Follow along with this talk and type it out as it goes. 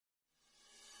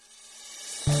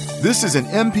This is an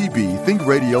MPB Think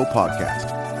Radio podcast.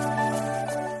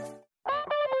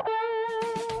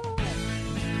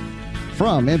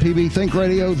 From MPB Think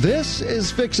Radio, this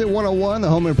is Fix It 101, the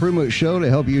home improvement show to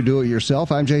help you do it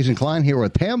yourself. I'm Jason Klein here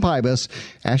with Pam Pybus,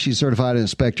 ASHI certified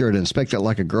inspector at Inspect It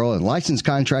Like a Girl, and licensed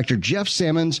contractor Jeff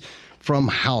Simmons from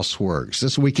Houseworks.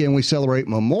 This weekend we celebrate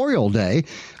Memorial Day,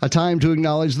 a time to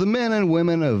acknowledge the men and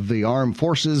women of the armed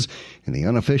forces in the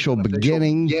unofficial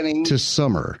beginning to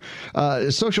summer.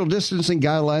 Social distancing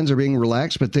guidelines are being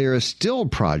relaxed, but there are still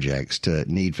projects to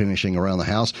need finishing around the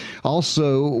house.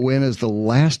 Also, when is the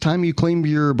last time you cleaned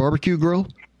your barbecue grill?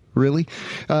 Really?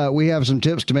 We have some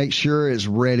tips to make sure it's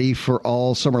ready for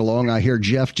all summer long. I hear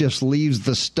Jeff just leaves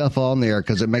the stuff on there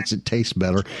because it makes it taste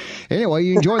better. Anyway,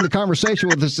 you can join the conversation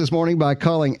with us this morning by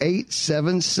calling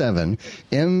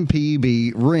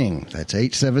 877-MPB-RING. That's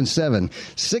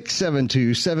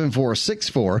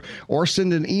 877-672-7464, or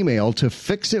send an email to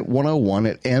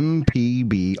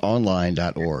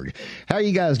fixit101@mpbonline.org. How are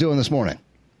you guys doing this morning?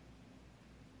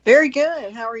 Very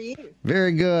good. How are you?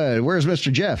 Very good. Where's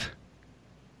Mr. Jeff?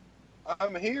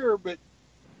 I'm here, but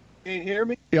can you hear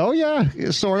me? Oh, yeah,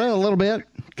 sort of, a little bit,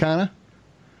 kind of.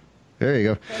 There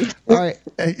you go. All right,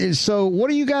 so what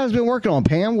have you guys been working on,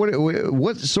 Pam?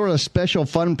 What sort of special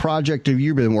fun project have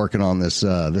you been working on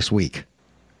this week?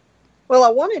 Well, I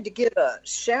wanted to give a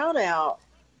shout-out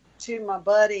to my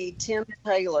buddy Tim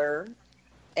Taylor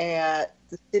at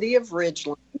the City of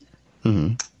Ridgeland.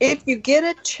 Mm-hmm. If you get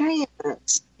a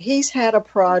chance, he's had a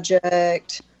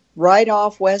project right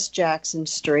off West Jackson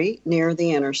Street near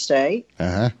the interstate.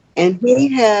 Uh-huh. And he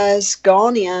has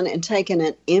gone in and taken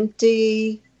an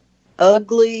empty,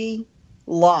 ugly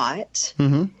lot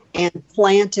and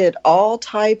planted all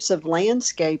types of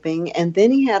landscaping. And then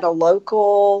he had a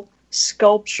local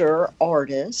sculpture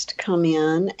artist come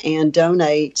in and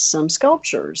donate some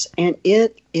sculptures. And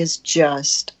it is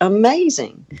just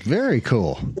amazing. Very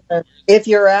cool. If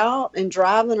you're out and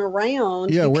driving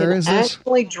around, you where can is this?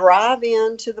 Actually drive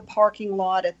into the parking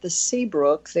lot at the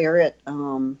Seabrook there at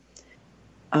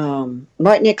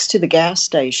right next to the gas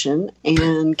station,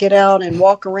 and get out and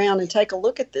walk around and take a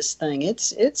look at this thing.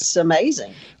 It's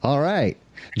amazing. All right.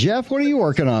 Jeff, what are you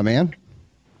working on, man?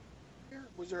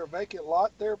 Was there a vacant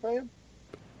lot there, Pam?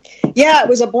 Yeah, it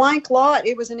was a blank lot.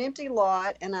 It was an empty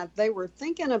lot, and they were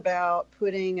thinking about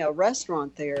putting a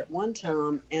restaurant there at one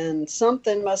time, and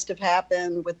something must have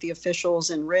happened with the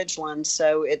officials in Ridgeland,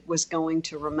 so it was going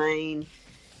to remain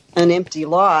an empty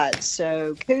lot.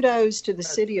 So kudos to the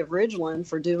City of Ridgeland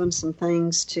for doing some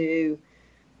things to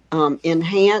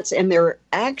enhance, and they're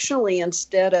actually,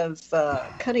 instead of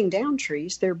cutting down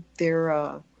trees, they're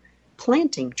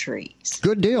planting trees.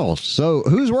 Good deal. So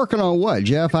who's working on what,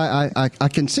 Jeff? I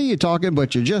can see you talking,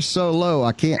 but you're just so low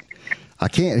I can't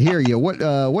hear you.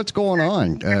 What's going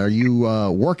on? Are you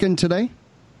working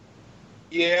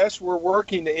Yes, we're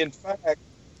working. In fact,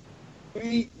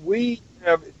 we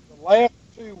have the last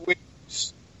 2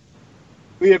 weeks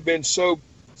we have been so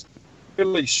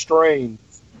really strained.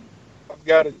 I've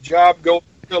got a job going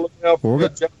in Philadelphia.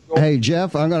 Hey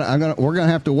Jeff, we're gonna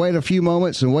have to wait a few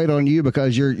moments and wait on you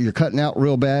because you're cutting out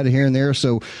real bad here and there.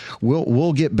 So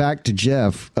we'll get back to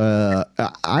Jeff.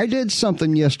 I did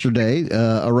something yesterday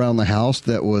around the house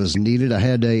that was needed. I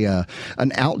had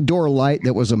an outdoor light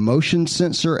that was a motion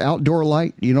sensor outdoor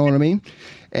light. You know what I mean?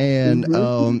 And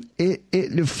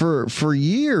it for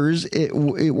years it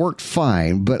worked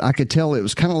fine, but I could tell it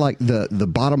was kind of like the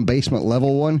bottom basement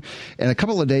level one. And a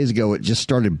couple of days ago, it just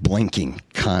started blinking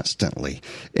constantly,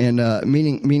 and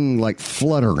meaning like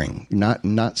fluttering,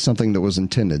 not something that was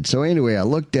intended. So anyway, I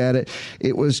looked at it.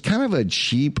 It was kind of a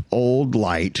cheap old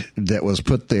light that was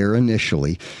put there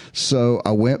initially. So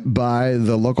I went by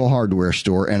the local hardware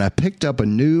store and I picked up a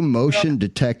new motion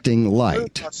detecting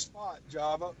light. My spot,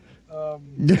 Java.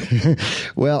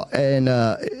 Well, and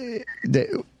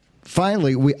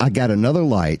finally, I got another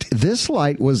light. This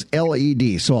light was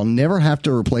LED, so I'll never have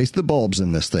to replace the bulbs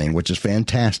in this thing, which is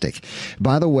fantastic.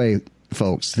 By the way,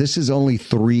 folks, this is only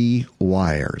 3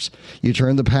 wires. You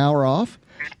turn the power off,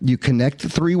 you connect the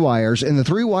 3 wires, and the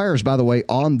 3 wires, by the way,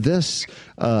 on this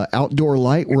outdoor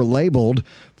light were labeled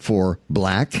for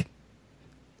black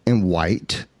and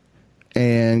white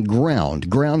and ground.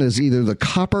 Ground is either the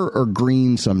copper or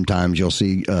green. Sometimes you'll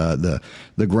see the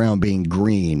ground being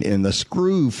green. And the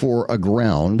screw for a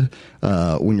ground,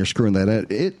 when you're screwing that in,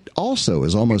 it also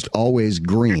is almost always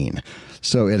green.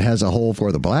 So it has a hole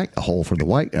for the black, a hole for the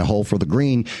white, and a hole for the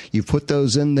green. You put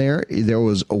those in there. There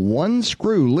was one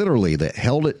screw, literally, that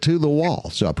held it to the wall.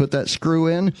 So I put that screw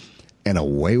in, and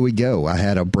away we go. I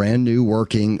had a brand new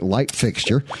working light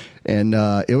fixture, and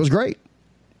it was great.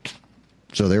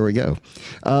 So there we go.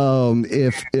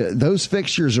 If those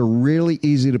fixtures are really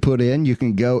easy to put in, you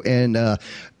can go and,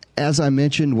 as I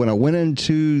mentioned, when I went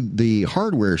into the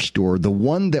hardware store, the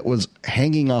one that was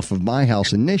hanging off of my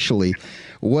house initially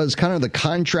was kind of the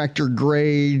contractor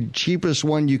grade, cheapest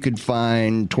one you could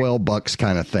find, $12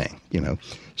 kind of thing,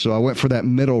 So I went for that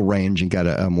middle range and got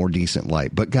a more decent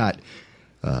light, but got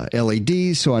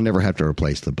LEDs, so I never have to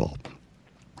replace the bulb.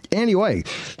 Anyway,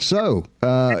 so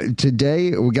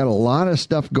today we got a lot of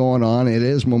stuff going on. It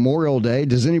is Memorial Day.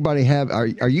 Does anybody are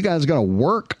you guys going to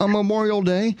work on Memorial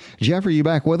Day? Jeff, are you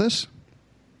back with us?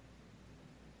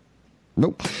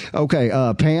 Nope.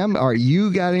 Okay, Pam, are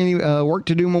you got any work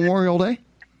to do Memorial Day?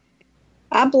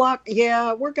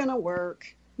 Yeah, we're going to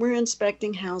work. We're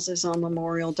inspecting houses on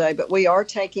Memorial Day, but we are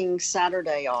taking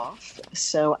Saturday off,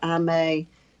 so I may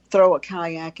throw a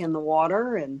kayak in the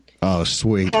water and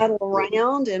sweet paddle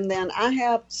around. And then I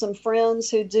have some friends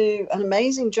who do an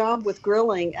amazing job with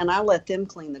grilling, and I let them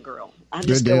clean the grill. I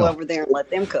just go over there and let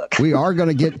them cook. We are going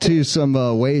to get to some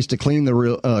ways to clean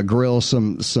the grill,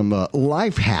 some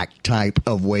life hack type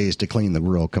of ways to clean the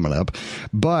grill coming up.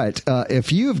 But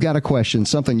if you've got a question,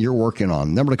 something you're working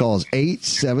on, number to call is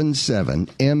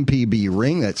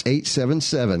 877-MPB-RING. That's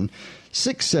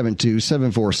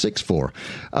 877-672-7464.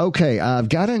 Okay, I've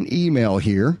got an email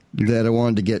here that I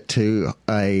wanted to get to.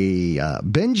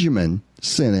 Benjamin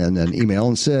sent in an email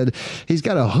and said he's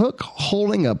got a hook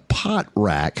holding a pot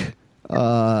rack.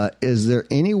 Is there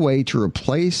any way to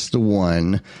replace the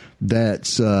one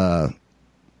that's... wait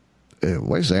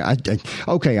a second.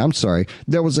 Okay, I'm sorry.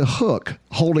 There was a hook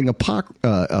holding a pot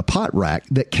rack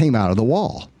that came out of the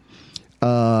wall.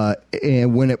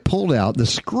 And when it pulled out, the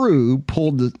screw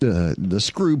pulled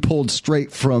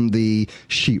straight from the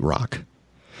sheetrock.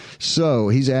 So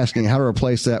he's asking how to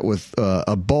replace that with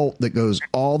a bolt that goes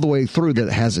all the way through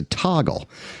that has a toggle.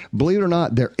 Believe it or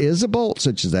not, there is a bolt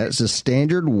such as that. It's a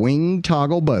standard wing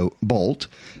toggle bolt.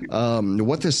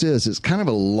 What this is, it's kind of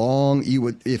a long.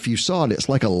 If you saw it, it's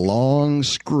like a long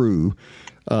screw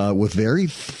with very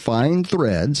fine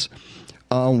threads.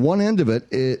 On one end of it,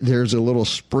 there's a little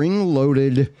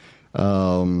spring-loaded,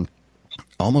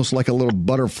 almost like a little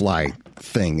butterfly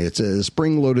thing. It's a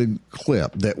spring-loaded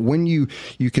clip that when you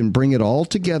can bring it all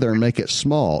together and make it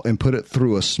small and put it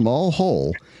through a small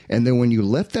hole, and then when you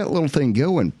let that little thing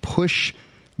go and push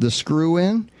the screw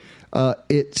in,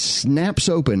 it snaps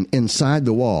open inside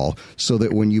the wall so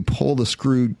that when you pull the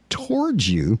screw towards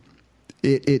you,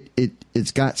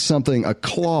 it's got a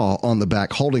claw on the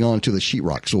back holding on to the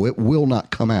sheetrock, so it will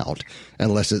not come out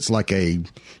unless it's like a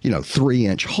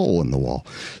 3-inch hole in the wall.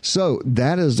 So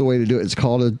that is the way to do it.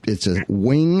 It's a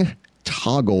wing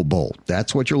toggle bolt.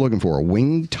 That's what you're looking for, a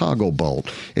wing toggle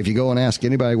bolt. If you go and ask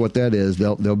anybody what that is,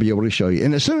 they'll be able to show you.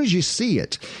 And as soon as you see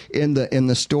it in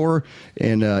the store,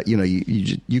 and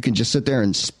you can just sit there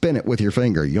and spin it with your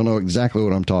finger, you'll know exactly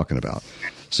what I'm talking about.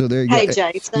 So there you go. Hey,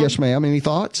 Jason. Yes, ma'am. Any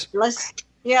thoughts? Let's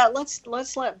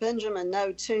let Benjamin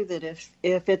know too that if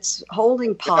it's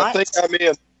holding pots, I think I'm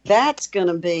in.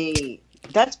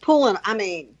 That's pulling. I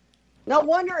mean, no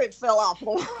wonder it fell off.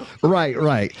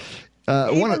 Right.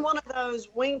 Even one of those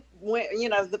wing,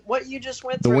 what you just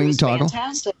went through wing is toggle.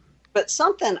 Fantastic. But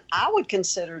something I would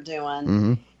consider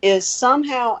doing is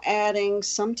somehow adding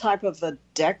some type of a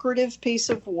decorative piece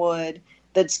of wood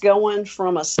that's going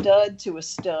from a stud to a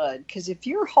stud. Because if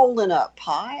you're holding up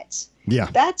pots,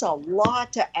 that's a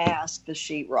lot to ask the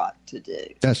sheetrock to do.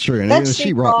 That's true. And the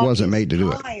sheetrock wasn't made to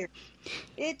do it.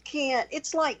 It can't.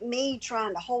 It's like me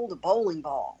trying to hold a bowling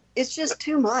ball. It's just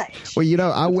too much. Well,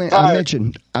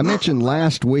 I mentioned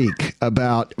last week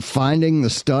about finding the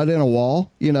stud in a wall,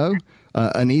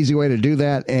 an easy way to do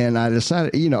that. And I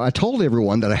decided, I told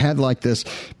everyone that I had like this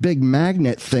big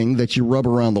magnet thing that you rub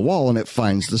around the wall and it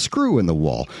finds the screw in the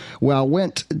wall. Well, I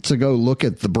went to go look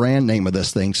at the brand name of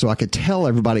this thing so I could tell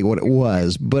everybody what it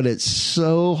was, but it's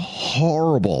so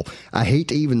horrible. I hate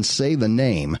to even say the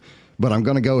name, but I'm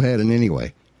going to go ahead and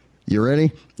anyway. You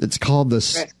ready? It's called the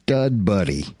Stud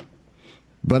Buddy.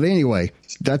 But anyway,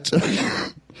 that's...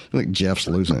 I think Jeff's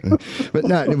losing it. But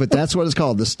that's what it's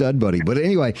called, the Stud Buddy. But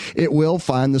anyway, it will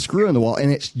find the screw in the wall,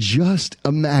 and it's just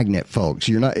a magnet, folks.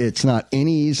 It's not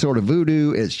any sort of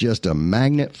voodoo. It's just a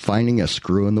magnet finding a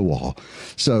screw in the wall.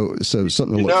 So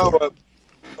something to look for.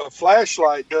 A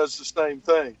flashlight does the same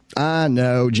thing. I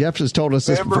know. Jeff has told us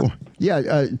this before.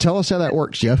 Yeah, tell us how that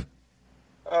works, Jeff.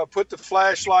 Put the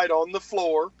flashlight on the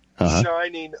floor,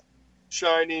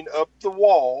 shining up the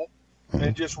wall,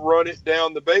 and just run it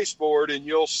down the baseboard, and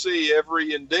you'll see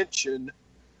every indention,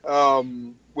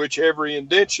 which every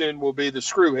indention will be the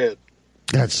screw head.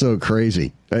 That's so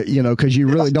crazy, because you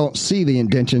really don't see the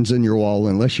indentions in your wall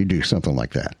unless you do something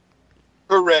like that.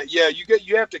 Correct. Yeah,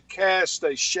 you have to cast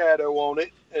a shadow on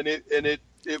it, and it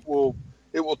will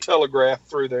telegraph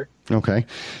through there. Okay.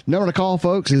 Number to call,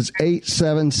 folks, is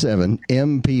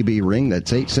 877-MPB-RING.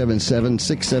 That's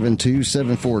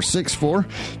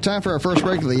 877-672-7464. Time for our first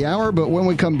break of the hour, but when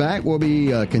we come back, we'll be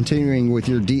continuing with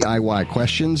your DIY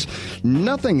questions.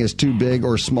 Nothing is too big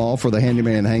or small for the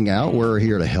Handyman Hangout. We're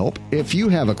here to help. If you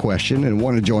have a question and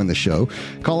want to join the show,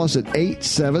 call us at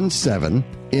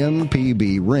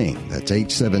 877-MPB-RING. That's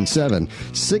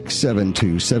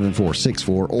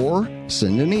 877-672-7464, or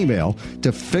send an email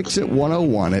to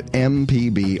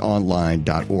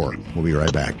fixit101@mpbonline.org. We'll be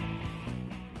right back.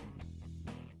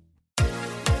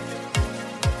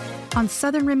 On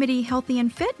Southern Remedy Healthy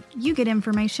and Fit, you get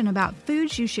information about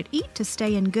foods you should eat to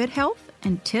stay in good health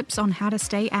and tips on how to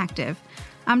stay active.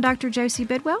 I'm Dr. Josie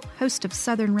Bidwell, host of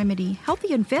Southern Remedy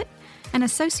Healthy and Fit, and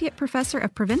Associate Professor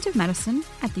of Preventive Medicine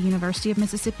at the University of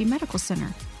Mississippi Medical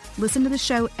Center. Listen to the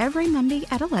show every Monday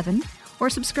at 11, or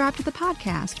subscribe to the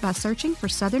podcast by searching for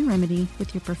Southern Remedy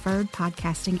with your preferred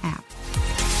podcasting app.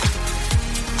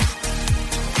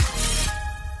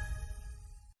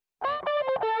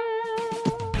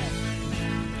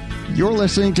 You're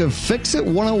listening to Fix It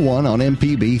 101 on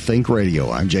MPB Think Radio.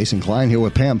 I'm Jason Klein here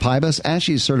with Pam Pybus,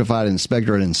 ASHI's certified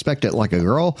inspector at Inspect It Like a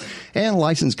Girl, and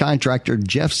licensed contractor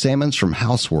Jeff Sammons from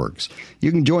Houseworks.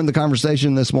 You can join the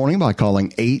conversation this morning by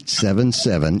calling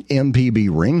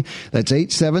 877-MPB-RING. That's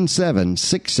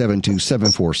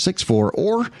 877-672-7464,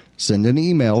 or send an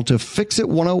email to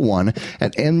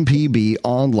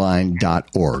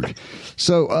fixit101@mpbonline.org.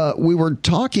 So we were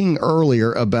talking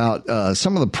earlier about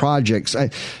some of the projects.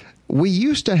 We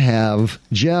used to have,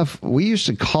 Jeff, we used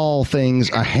to call things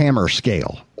a hammer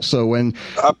scale. So when...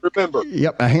 I remember.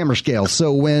 Yep, a hammer scale.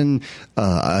 So when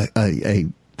a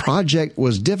project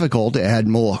was difficult, it had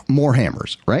more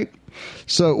hammers, right?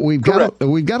 So we've got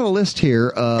a list here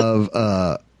of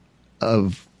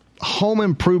home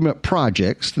improvement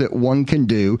projects that one can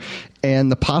do, and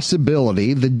the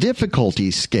possibility, the difficulty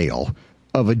scale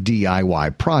of a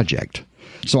DIY project.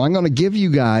 So I'm going to give you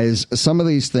guys some of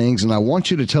these things, and I want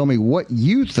you to tell me what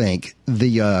you think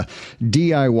the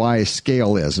DIY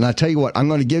scale is. And I tell you what, I'm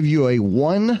going to give you a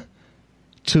 1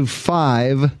 to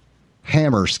 5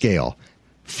 hammer scale.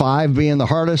 5 being the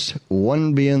hardest,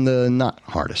 1 being the not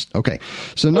hardest. Okay.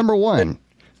 So number 1,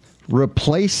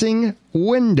 replacing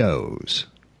windows.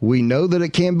 We know that it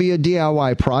can be a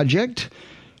DIY project.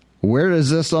 Where is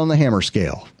this on the hammer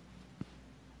scale?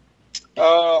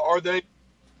 Are they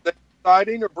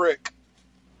siding or brick?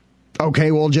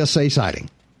 Okay, we'll just say siding.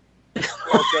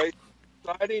 Okay,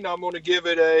 siding. I'm going to give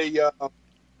it a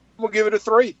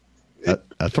 3. A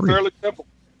 3. Fairly simple.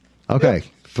 Okay, yeah.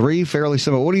 3, fairly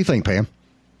simple. What do you think, Pam?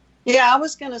 Yeah, I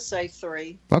was going to say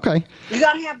 3. Okay. You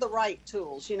got to have the right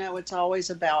tools. You know, it's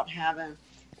always about having,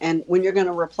 and when you're going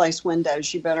to replace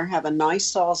windows, you better have a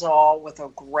nice Sawzall with a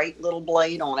great little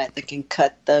blade on it that can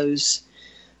cut those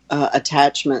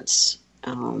attachments.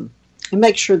 And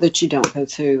make sure that you don't go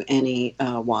through any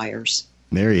wires.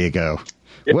 There you go.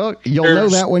 Yeah. Well, you'll know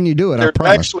that when you do it, I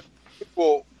promise.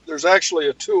 There's actually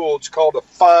a tool. It's called a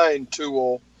fine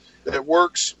tool that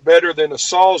works better than a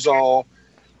Sawzall.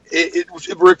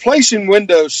 Replacing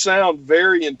windows sound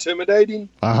very intimidating,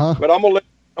 but I'm gonna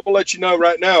let you know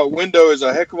right now, a window is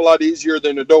a heck of a lot easier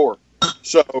than a door.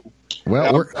 So,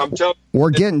 well, I'm telling you,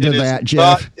 we're getting to that,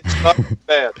 Jeff. It's not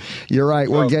bad. You're right.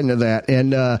 We're getting to that.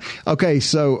 And okay,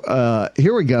 so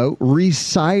here we go.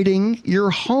 Residing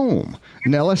your home.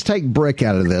 Now let's take brick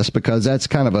out of this because that's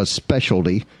kind of a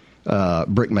specialty,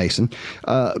 brick mason.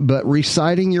 But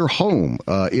residing your home,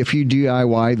 if you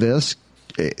DIY this,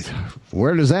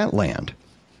 where does that land?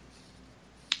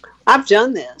 I've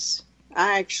done this.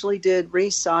 I actually did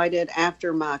re-sided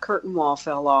after my curtain wall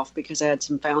fell off because I had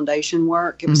some foundation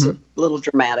work. It was a little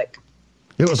dramatic.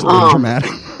 It was a little dramatic.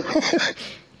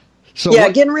 So yeah,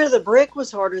 getting rid of the brick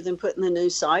was harder than putting the new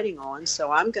siding on,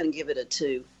 so I'm going to give it a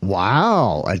 2.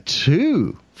 Wow, a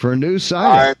 2 for a new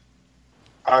siding.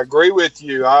 I agree with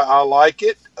you. I like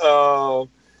it.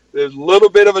 There's a little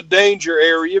bit of a danger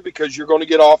area because you're going to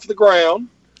get off the ground.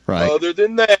 Right. Other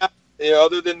than that,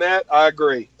 I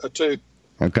agree. A 2.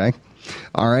 Okay.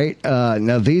 All right.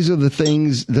 Now, these are the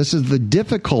things. This is the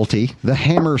difficulty, the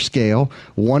hammer scale,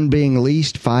 1 being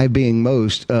least, 5 being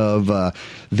most of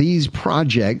these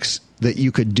projects that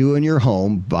you could do in your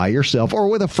home by yourself or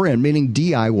with a friend, meaning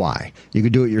DIY. You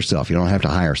could do it yourself. You don't have to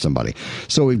hire somebody.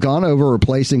 So we've gone over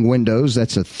replacing windows.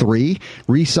 That's a 3.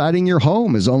 Residing your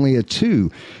home is only a 2.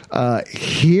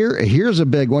 Here's a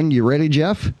big one. You ready,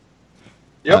 Jeff?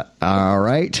 Yep. All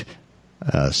right.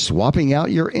 Swapping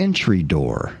out your entry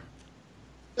door.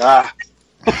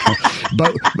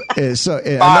 But I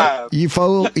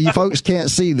know you folks can't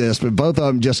see this, but both of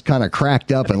them just kind of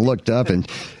cracked up and looked up, and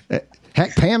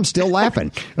heck, Pam's still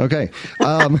laughing. Okay,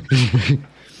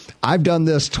 I've done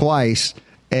this twice,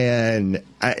 and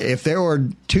if there were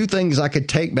two things I could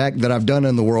take back that I've done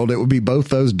in the world, it would be both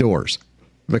those doors,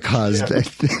 because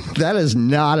that is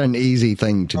not an easy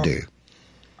thing to do.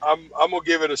 I'm gonna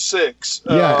give it a 6.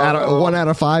 Yeah, 1 out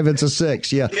of 5, it's a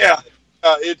 6. Yeah. Yeah.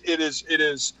 It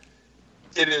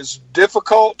is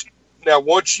difficult. Now,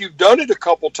 once you've done it a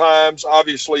couple times,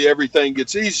 obviously everything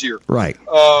gets easier. Right.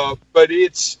 But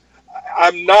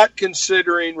I'm not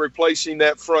considering replacing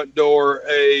that front door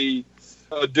a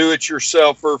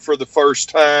do-it-yourselfer for the first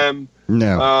time.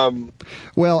 No.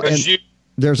 Well, and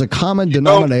there's a common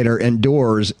denominator in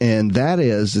doors, and that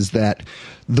is that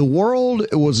the world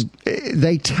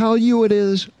they tell you it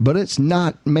is, but it's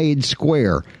not made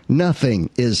square. Nothing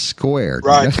is squared.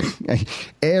 Right.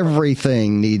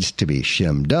 Everything needs to be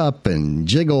shimmed up and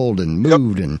jiggled and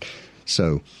moved. Yep. And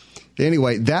so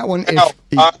anyway, that one, now,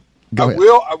 go ahead.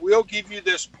 I will give you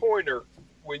this pointer.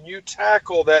 When you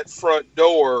tackle that front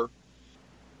door,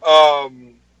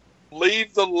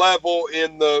 leave the level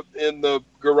in the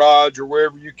garage or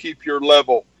wherever you keep your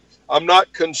level. I'm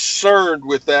not concerned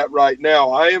with that right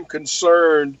now. I am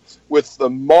concerned with the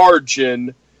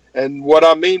margin, and what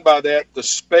I mean by that, the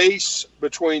space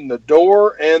between the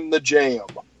door and the jamb.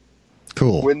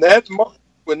 Cool. When that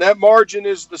margin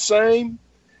is the same,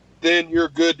 then you're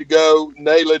good to go.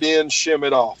 Nail it in, shim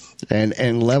it off.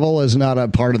 And level is not a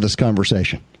part of this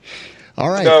conversation. All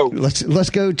right, no. Let's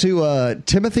go to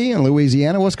Timothy in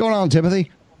Louisiana. What's going on,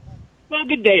 Timothy? Well,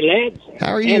 good day, lads.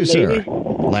 How are you, sir?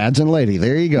 Lads and lady.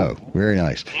 There you go. Very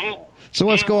nice. So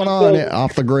what's going on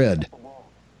off the grid?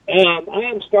 I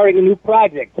am starting a new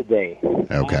project today.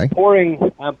 Okay.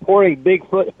 I'm pouring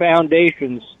Bigfoot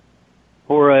foundations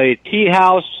for a tea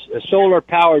house, a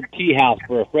solar-powered tea house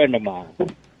for a friend of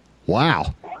mine.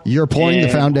 Wow. You're pouring the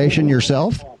foundation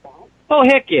yourself? Oh,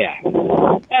 heck yeah.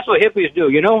 That's what hippies do,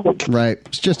 you know? Right.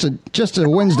 It's just a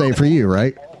Wednesday for you,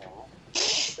 right?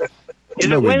 Is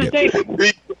it Wednesday?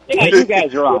 Yeah, you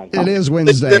guys are on. It is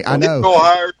Wednesday. I know. Go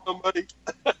hire somebody.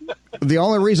 The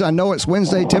only reason I know it's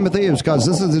Wednesday, Timothy, is because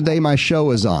this is the day my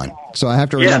show is on. So I have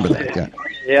to remember that.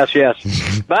 Yeah.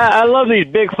 Yes. But I love these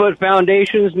Bigfoot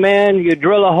foundations, man. You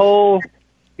drill a hole,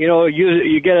 you know,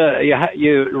 you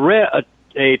rent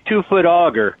a 2-foot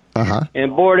auger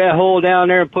and bore that hole down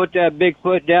there and put that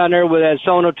Bigfoot down there with that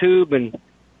sonotube and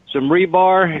some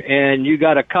rebar, and you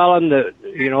got a column that,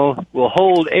 you know, will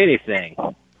hold anything.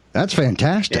 That's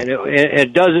fantastic. And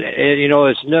it doesn't, you know,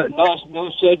 it's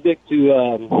no subject to,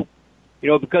 you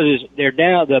know, because they're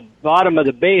down, the bottom of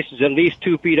the base is at least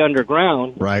 2 feet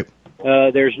underground. Right.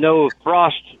 There's no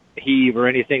frost heave or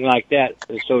anything like that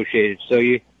associated. So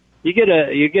you get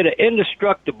an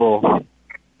indestructible.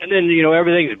 And then, you know,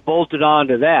 everything's bolted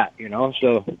onto that, you know,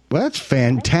 so. Well, that's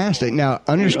fantastic. Now,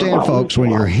 understand, folks, when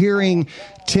you're hearing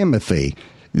Timothy,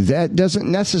 that doesn't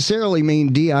necessarily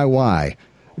mean DIY.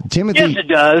 Timothy. Yes, it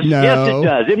does. No. Yes, it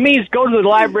does. It means go to the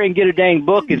library and get a dang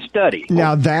book and study.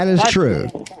 Now, that's true.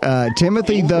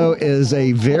 Timothy, though, is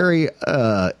a very,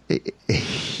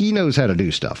 he knows how to do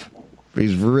stuff.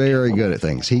 He's very good at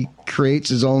things. He creates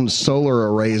his own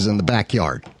solar arrays in the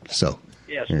backyard, so.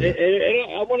 Yes,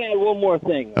 I want to add one more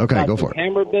thing. Okay, go for it.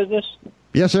 Hammer business?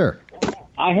 Yes, sir.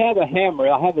 I have a hammer.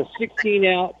 I have a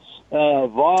 16-ounce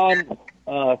Vaughn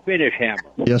finish hammer.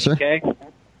 Yes, sir. Okay?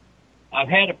 I've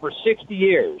had it for 60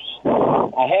 years.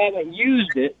 I haven't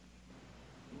used it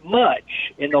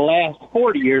much in the last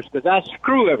 40 years because I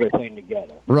screw everything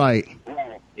together. Right.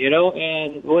 You know,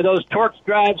 and with those Torx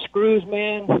drive screws,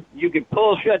 man, you can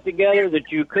pull shut together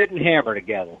that you couldn't hammer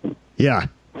together. Yeah.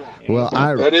 Well,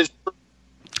 that is true.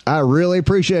 I really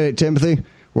appreciate it, Timothy.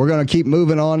 We're going to keep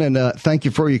moving on, and thank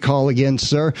you for your call again,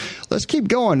 sir. Let's keep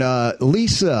going.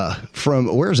 Lisa from,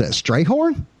 where's that,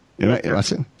 Strayhorn?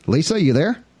 Yes, Lisa, you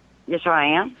there? Yes, I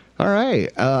am. All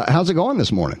right. How's it going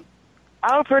this morning?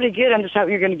 Oh, pretty good. I'm just hoping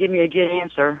you're going to give me a good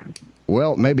answer.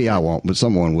 Well, maybe I won't, but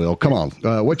someone will. Come on.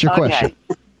 What's your question?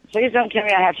 Please don't tell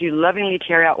me I have to lovingly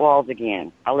tear out walls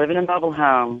again. I live in a mobile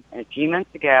home, and a few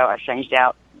months ago, I changed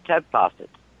out tub faucets.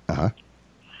 Uh-huh.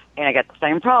 And I got the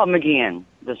same problem again.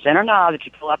 The center knob that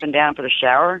you pull up and down for the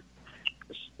shower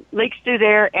leaks through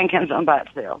there and comes on by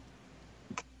itself.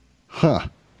 Huh.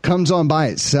 Comes on by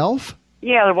itself?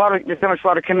 Yeah, the water. There's so much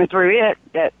water coming through it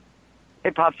that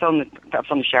it pops on the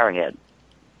shower head.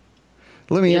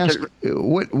 Let me ask.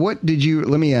 What did you?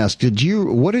 Let me ask.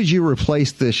 What did you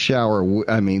replace this shower?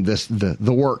 I mean, the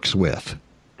works with.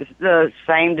 It's the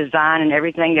same design and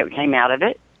everything that came out of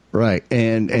it. Right.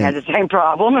 And had the same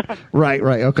problem. Right.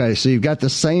 Okay. So you've got the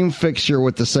same fixture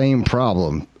with the same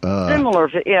problem. Similar,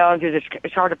 because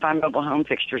it's hard to find mobile home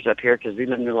fixtures up here because we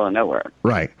live in the middle of nowhere.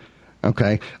 Right.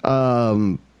 Okay.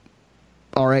 All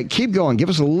right. Keep going. Give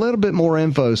us a little bit more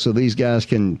info so these guys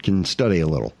can study a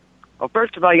little. Well,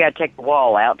 first of all, you got to take the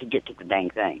wall out to get to the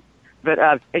dang thing. But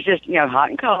it's just, hot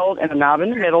and cold, and a knob in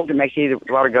the middle that makes the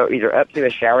water go either up through a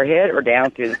shower head or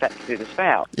down through the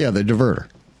spout. Yeah, the diverter.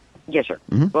 Yes, sir.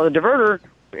 Mm-hmm. Well, the diverter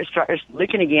is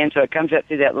leaking again, so it comes up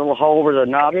through that little hole where the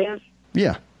knob is.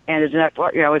 Yeah. And there's enough,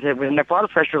 with enough water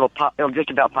pressure, it'll pop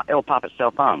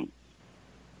itself on.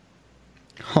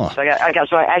 Huh. So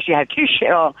I actually have two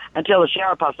showers until the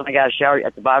shower pops on. I got a shower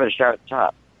at the bottom and a shower at the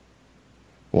top.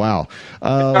 Wow.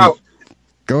 Now,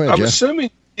 go ahead, I'm Jeff. assuming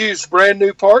you use brand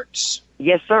new parts.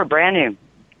 Yes, sir. Brand new.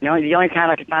 The only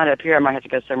kind I can find up here, I might have to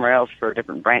go somewhere else for a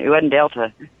different brand. It wasn't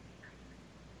Delta.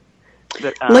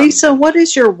 But, Lisa, what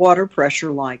is your water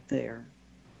pressure like there?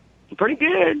 Pretty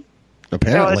good.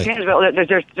 Apparently. There's two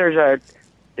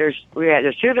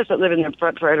of us that live in the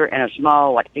front trailer and a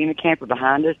small FEMA camper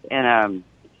behind us, and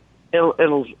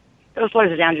it'll slow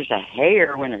us down just a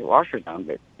hair when the washer's on,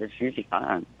 but it's usually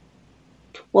fine.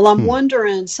 Well, I'm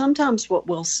wondering, sometimes what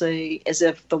we'll see is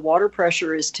if the water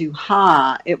pressure is too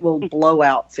high, it will blow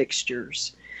out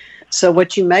fixtures. So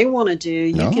what you may want to do,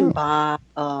 you can buy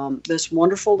this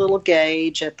wonderful little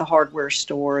gauge at the hardware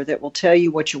store that will tell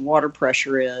you what your water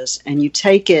pressure is, and you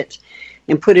take it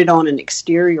and put it on an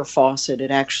exterior faucet.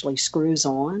 It actually screws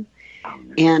on.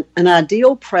 And an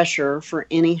ideal pressure for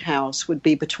any house would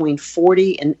be between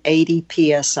 40 and 80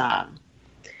 psi.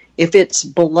 If it's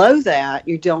below that,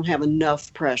 you don't have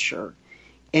enough pressure,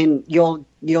 and you'll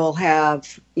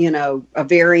have, a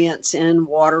variance in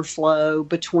water flow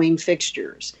between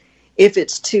fixtures. If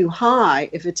it's too high,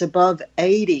 if it's above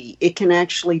 80, it can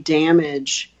actually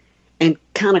damage and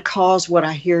kind of cause what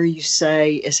I hear you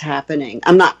say is happening.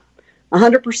 I'm not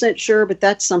 100% sure, but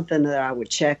that's something that I would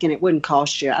check, and it wouldn't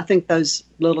cost you. I think those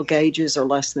little gauges are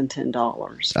less than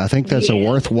 $10. I think that's a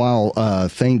worthwhile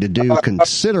thing to do,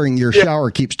 considering your shower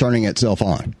keeps turning itself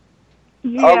on.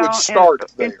 I would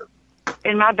start there.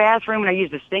 In my bathroom, when I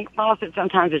use the sink faucet,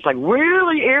 sometimes it's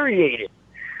really aerated.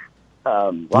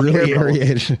 Really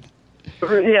aerated?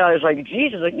 Yeah, it's like,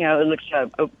 Jesus, it looks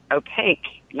opaque,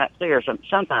 not clear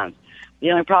sometimes.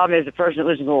 The only problem is the person that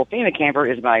lives in the little FEMA camper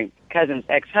is my cousin's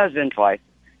ex-husband twice.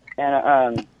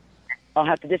 And I'll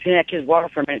have to disconnect his water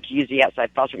for a minute to use the outside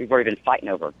faucet we've already been fighting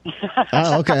over.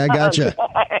 Oh, okay, I gotcha.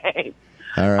 All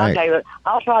right. Okay, look,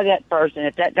 I'll try that first, and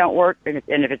if that don't work, and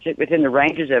if it's within the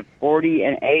ranges of 40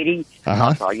 and 80,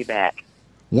 I'll call you back.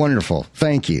 Wonderful.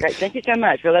 Thank you. Great. Thank you so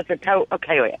much. Well, that's it's an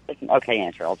okay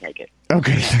answer. I'll take it.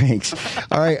 Okay, thanks.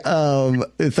 All right.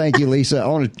 Thank you, Lisa. I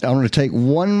want to take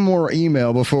one more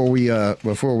email before we go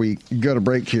to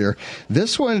break here.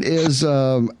 This one is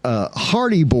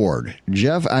Hardy Board.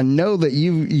 Jeff, I know that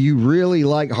you really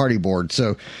like Hardy Board,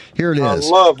 so here it is.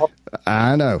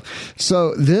 I know.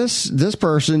 So this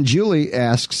person, Julie,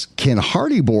 asks, can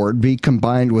Hardy Board be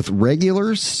combined with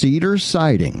regular cedar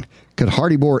siding? Could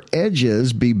Hardy Board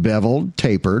edges be beveled,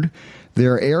 tapered?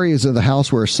 There are areas of the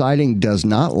house where siding does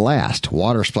not last.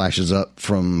 Water splashes up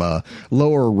from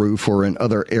lower roof or in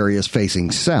other areas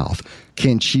facing south.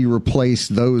 Can she replace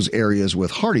those areas with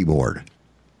Hardy Board?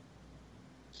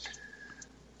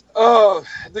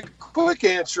 The quick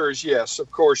answer is yes, of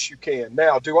course you can.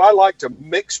 Now, do I like to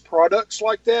mix products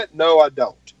like that? No, I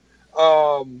don't.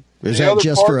 Is that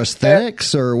just for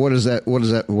aesthetics, or what is that?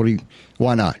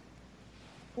 Why not?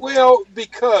 Well,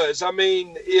 because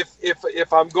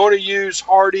if I'm going to use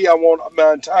Hardy, I want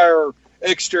my entire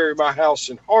exterior of my house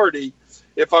in Hardy.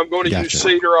 If I'm going to use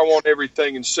cedar, I want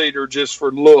everything in cedar just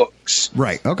for looks.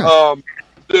 Right. Okay.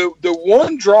 The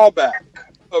one drawback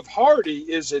of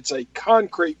Hardy is it's a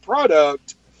concrete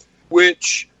product,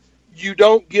 which you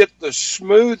don't get the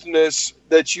smoothness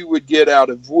that you would get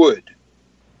out of wood.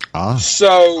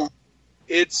 So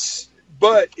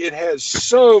but it has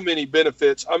so many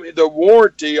benefits. I mean, the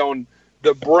warranty on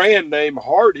the brand name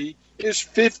Hardy is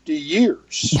 50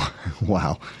 years.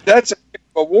 Wow. That's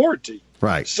a warranty.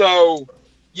 Right. So,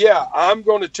 yeah, I'm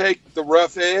going to take the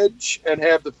rough edge and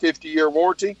have the 50-year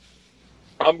warranty.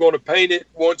 I'm going to paint it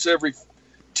once every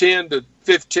 10 to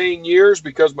 15 years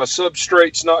because my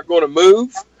substrate's not going to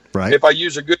move. Right. If I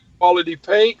use a good quality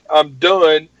paint, I'm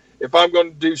done. If I'm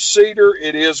going to do cedar,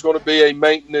 it is going to be a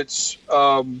maintenance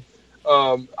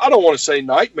I don't want to say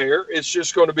nightmare. It's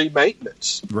just going to be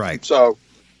maintenance. Right. So,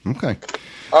 okay.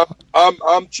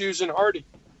 I'm choosing Hardy.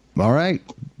 All right.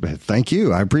 Thank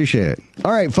you. I appreciate it.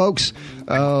 All right, folks.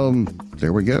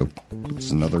 There we go. It's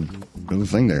another the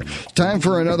thing there. Time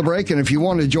for another break, and if you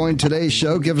want to join today's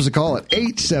show, give us a call at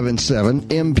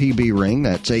 877-MPB-RING.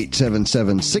 That's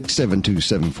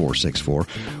 877-672-7464.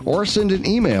 Or send an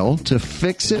email to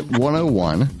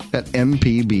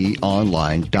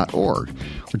fixit101@mpbonline.org.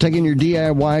 We're taking your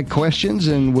DIY questions,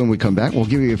 and when we come back, we'll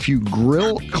give you a few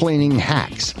grill cleaning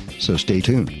hacks. So stay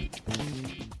tuned.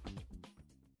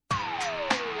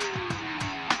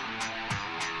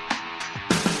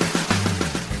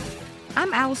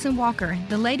 I'm Allison Walker,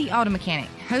 the Lady Auto Mechanic,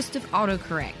 host of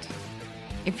AutoCorrect.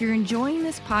 If you're enjoying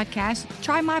this podcast,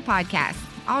 try my podcast,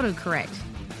 AutoCorrect.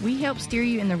 We help steer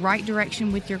you in the right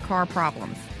direction with your car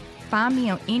problems. Find me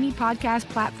on any podcast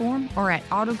platform or at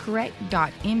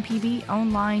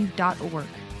autocorrect.mpbonline.org.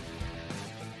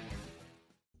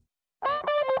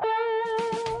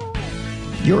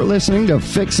 You're listening to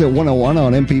Fix It 101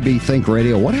 on MPB Think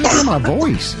Radio. What happened to my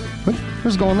voice?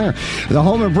 What's going there? The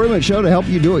Home Improvement Show to help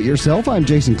you do it yourself. I'm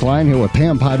Jason Klein here with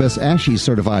Pam Pybus, ASHI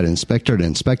certified inspector to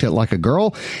inspect it like a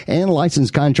girl, and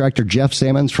licensed contractor Jeff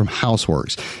Sammons from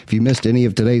Houseworks. If you missed any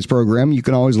of today's program, you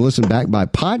can always listen back by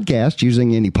podcast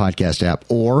using any podcast app,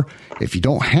 or if you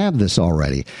don't have this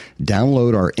already,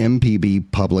 download our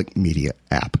MPB Public Media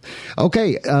app.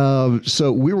 Okay,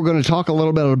 so we were going to talk a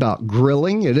little bit about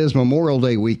grilling. It is Memorial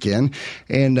Day weekend,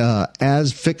 and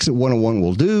as Fix It 101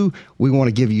 will do, we want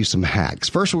to give you some hacks.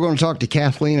 First, we're going to talk to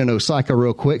Kathleen in Osaka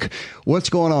real quick. What's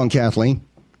going on, Kathleen?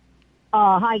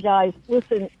 Hi, guys.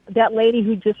 Listen, that lady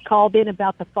who just called in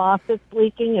about the faucets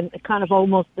leaking and kind of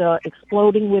almost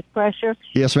exploding with pressure.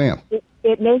 Yes, ma'am.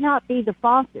 It may not be the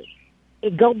faucet.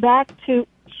 It go back to,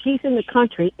 she's in the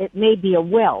country, it may be a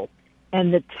well.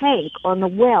 And the tank on the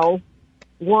well,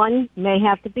 one, may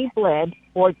have to be bled,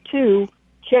 or two,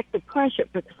 check the pressure.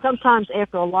 Because sometimes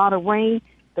after a lot of rain,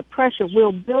 the pressure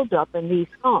will build up in these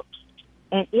humps,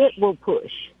 and it will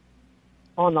push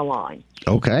on the line.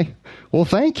 Okay. Well,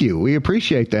 thank you. We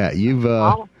appreciate that. You've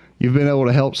been able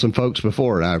to help some folks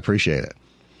before, and I appreciate it.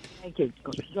 Thank you.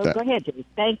 Go ahead, Jimmy.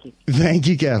 Thank you. Thank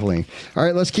you, Kathleen. All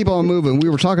right, let's keep on moving. We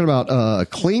were talking about a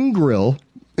clean grill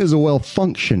is a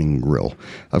well-functioning grill.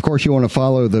 Of course, you want to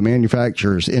follow the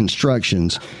manufacturer's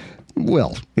instructions.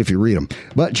 Well, if you read them.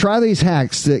 But try these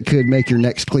hacks that could make your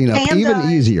next cleanup even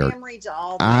easier.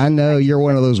 I know you're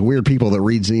one of those weird people that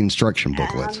reads the instruction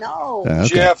booklets. I know. Okay.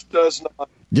 Jeff does not.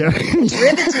 Yeah.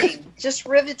 Riveting. Just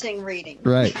riveting reading.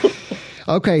 Right.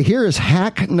 Okay, here is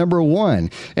hack number 1.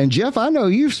 And Jeff, I know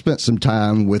you've spent some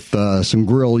time with some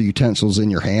grill utensils in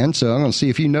your hand, so I'm going to see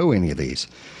if you know any of these.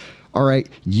 All right,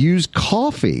 use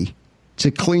coffee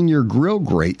to clean your grill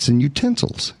grates and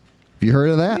utensils. Have you heard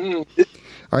of that?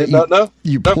 All right,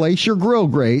 you place your grill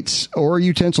grates or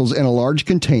utensils in a large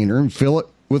container and fill it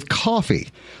with coffee.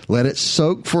 Let it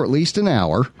soak for at least an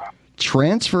hour.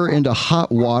 Transfer into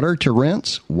hot water to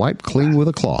rinse. Wipe clean with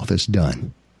a cloth. It's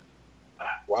done.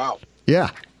 Wow.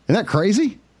 Yeah. Isn't that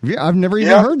crazy? I've never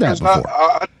even heard that before.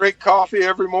 I drink coffee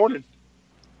every morning.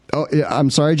 Oh, yeah, I'm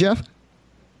sorry, Jeff?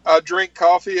 I drink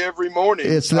coffee every morning.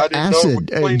 It's the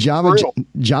acid.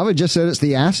 Java just said it's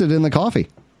the acid in the coffee.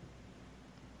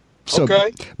 So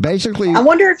basically, I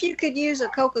wonder if you could use a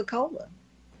Coca-Cola.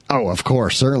 Oh, of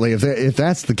course, certainly. If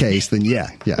that's the case, then yeah,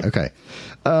 okay.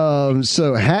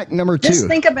 So hack number 2. Just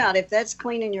think about if that's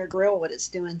cleaning your grill, what it's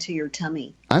doing to your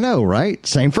tummy. I know, right?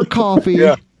 Same for coffee.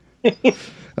 Yeah.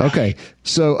 Okay,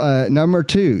 so number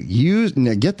 2,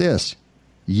 get this,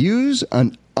 use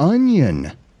an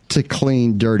onion to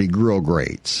clean dirty grill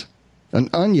grates. An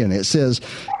onion. It says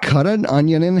cut an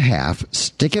onion in half,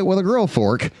 stick it with a grill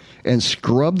fork, and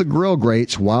scrub the grill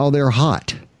grates while they're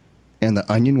hot. And the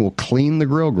onion will clean the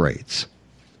grill grates.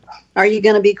 Are you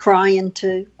going to be crying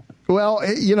too? Well,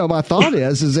 my thought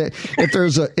is that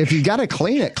if you got to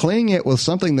clean it, cleaning it with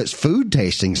something that's food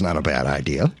tasting is not a bad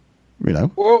idea.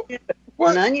 Well,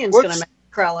 an onion's going to make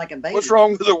you cry like a baby. What's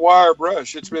wrong with a wire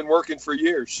brush? It's been working for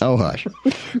years. Oh, hush.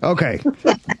 Okay.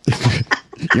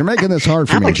 You're making this hard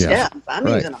for me, Jeff. I'm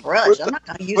using a brush. I'm not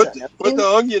going to use it. Put the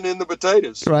onion in the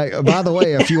potatoes. Right. By the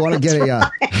way, if you want to get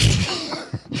a...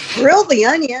 grill the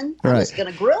onion. Right. I'm just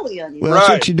going to grill the onion. Well, that's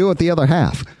what you do with the other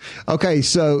half. Okay,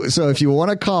 so if you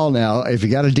want to call now, if you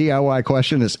got a DIY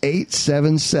question, it's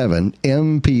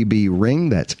 877-MPB-RING.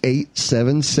 That's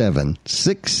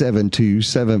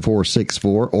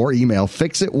 877-672-7464. Or email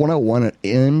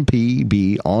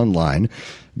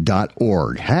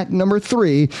fixit101@mpbonline.org. Hack number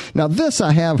 3. Now, this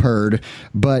I have heard,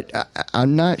 but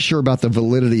I'm not sure about the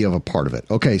validity of a part of it.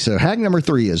 Okay, so hack number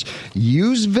 3 is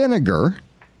use vinegar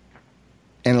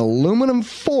and aluminum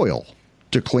foil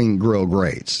to clean grill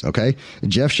grates. Okay,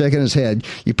 Jeff shaking his head.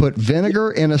 You put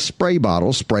vinegar in a spray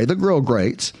bottle, spray the grill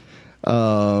grates,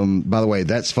 By the way,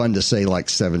 that's fun to say like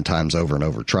 7 times over and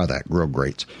over. Try that. Grill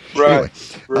grates. Right.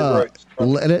 Anyway,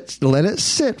 let it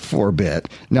sit for a bit.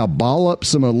 Now ball up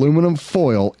some aluminum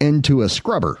foil into a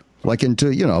scrubber, like into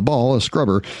a ball, a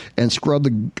scrubber, and scrub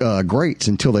the grates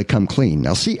until they come clean.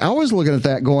 Now, see, I was looking at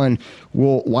that going,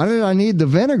 well, why did I need the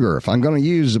vinegar if I'm going to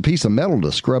use a piece of metal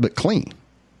to scrub it clean?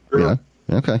 Sure. Yeah.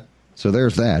 Okay. So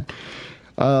there's that.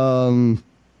 All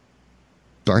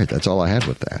right, that's all I had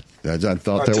with that.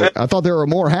 I thought there were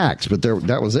more hacks, but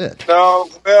that was it. No,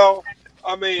 well,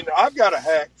 I mean, I've got a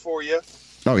hack for you.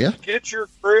 Oh yeah. Get your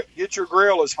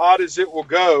grill as hot as it will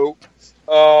go.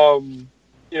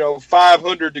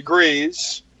 500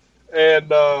 degrees,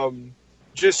 and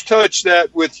just touch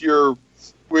that with your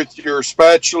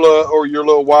spatula or your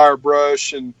little wire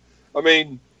brush. And I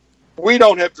mean, we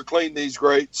don't have to clean these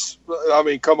grates. I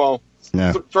mean, come on.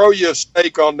 No. Throw you a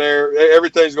steak on there.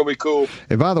 Everything's going to be cool.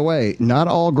 And by the way, not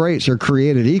all grates are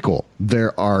created equal.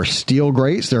 There are steel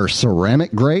grates. There are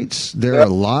ceramic grates. There are a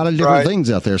lot of different things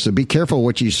out there. So be careful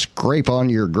what you scrape on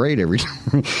your grate every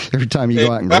time you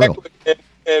go out and grill.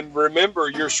 And remember,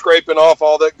 you're scraping off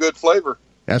all that good flavor.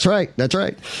 That's right.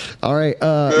 All right.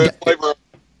 Good flavor.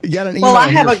 You got an email? Well, I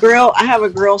have a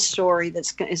grill story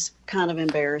that's is kind of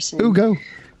embarrassing. Ooh, go.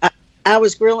 I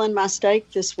was grilling my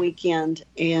steak this weekend,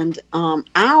 and I'm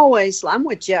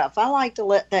with Jeff. I like to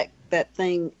let that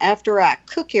thing, after I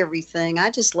cook everything,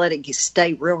 I just let it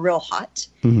stay real hot.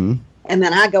 Mm-hmm. And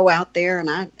then I go out there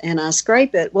and I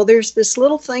scrape it. Well, there's this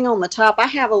little thing on the top. I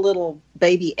have a little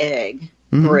baby egg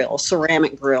grill,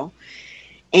 ceramic grill.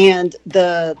 And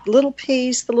the little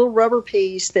rubber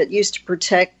piece that used to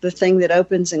protect the thing that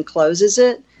opens and closes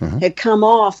it had come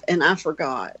off, and I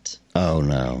forgot. Oh,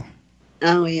 no.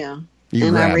 Oh, yeah.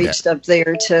 I reached up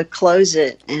there to close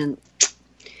it, and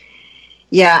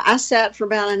I sat for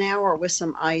about an hour with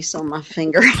some ice on my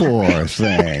finger. Poor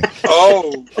thing.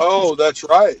 Oh, that's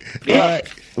right.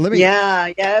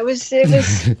 It was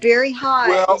very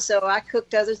hot, and so I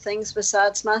cooked other things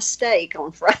besides my steak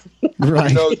on Friday.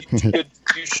 Right.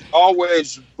 You should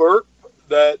always burp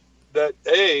that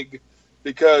egg,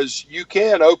 because you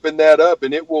can open that up,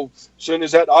 and it will, as soon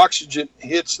as that oxygen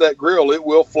hits that grill, it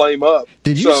will flame up.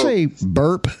 Did you say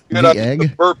burp the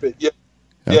egg? Burp it, yeah.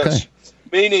 Okay. Yes.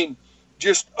 Meaning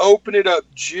just open it up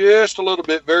just a little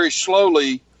bit, very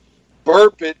slowly,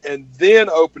 burp it, and then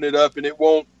open it up, and it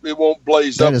won't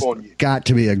blaze up on you. Got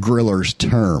to be a griller's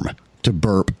term, to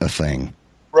burp a thing.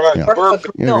 Right. Yeah. Burp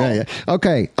it. Yeah.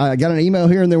 Okay, I got an email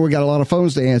here, and then we got a lot of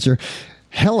phones to answer.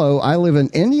 Hello, I live in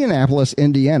Indianapolis,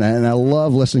 Indiana, and I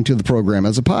love listening to the program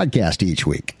as a podcast each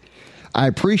week. I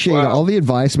appreciate all the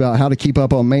advice about how to keep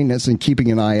up on maintenance and keeping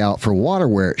an eye out for water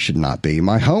where it should not be.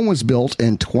 My home was built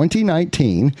in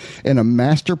 2019 in a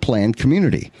master planned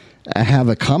community. I have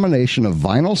a combination of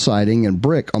vinyl siding and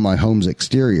brick on my home's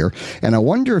exterior, and I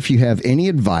wonder if you have any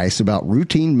advice about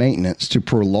routine maintenance to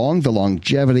prolong the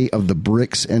longevity of the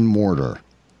bricks and mortar.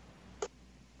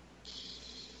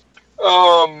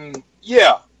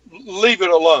 Yeah, leave it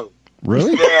alone.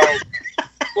 Really? Now,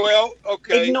 well,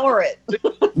 okay. Ignore it.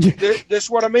 This is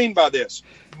what I mean by this.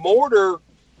 Mortar,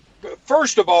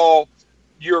 first of all,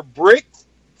 your brick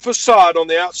facade on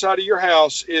the outside of your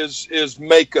house is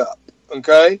makeup,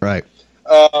 okay? Right.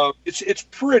 It's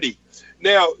pretty.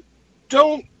 Now,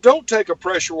 don't take a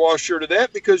pressure washer to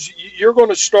that, because you're going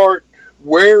to start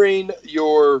wearing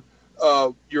your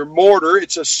mortar.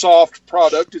 It's a soft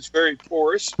product. It's very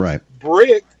porous. Right.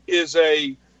 Brick is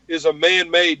a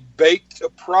man-made baked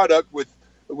product with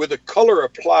a color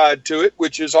applied to it,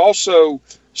 which is also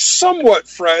somewhat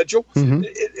fragile. Mm-hmm.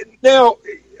 Now,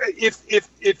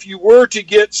 if you were to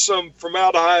get some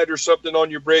formaldehyde or something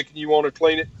on your brick and you want to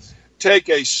clean it, take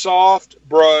a soft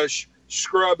brush,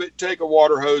 scrub it, take a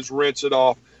water hose, rinse it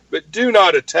off. But do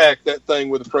not attack that thing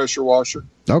with a pressure washer.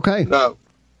 Okay. No.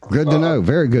 Good to know.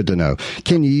 Very good to know.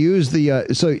 Can you use the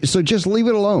so just leave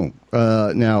it alone?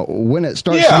 Now, when it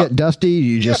starts to get dusty,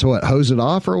 you just hose it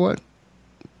off or what?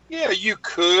 Yeah, you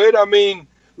could. I mean,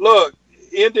 look,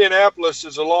 Indianapolis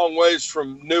is a long ways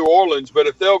from New Orleans, but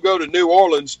if they'll go to New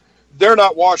Orleans, they're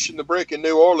not washing the brick in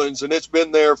New Orleans, and it's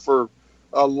been there for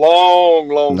a long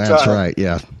time. That's right.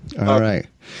 Yeah. All right.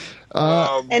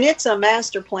 And it's a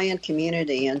master plan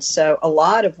community. And so a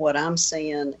lot of what I'm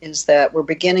seeing is that we're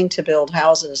beginning to build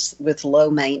houses with low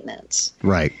maintenance.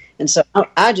 Right. And so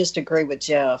I just agree with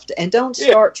Jeff. And don't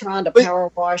start trying to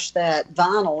power wash that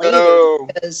vinyl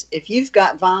either, because if you've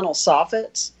got vinyl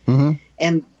soffits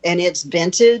and it's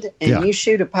vented and you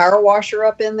shoot a power washer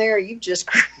up in there, you've just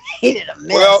created a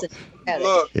mess. Well,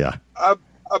 look,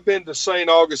 I've been to St.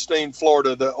 Augustine,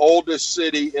 Florida, the oldest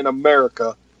city in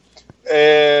America.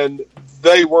 And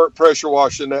they weren't pressure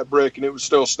washing that brick, and it was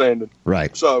still standing.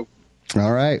 Right. So.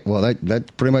 All right. Well,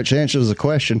 that pretty much answers the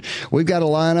question. We've got a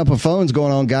lineup of phones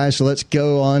going on, guys. So let's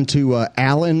go on to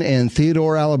Alan in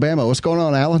Theodore, Alabama. What's going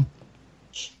on, Alan?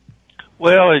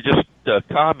 Well, it's just a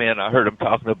comment. I heard him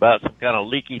talking about some kind of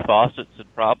leaky faucets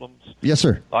and problems. Yes,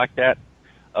 sir. Like that?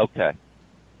 Okay.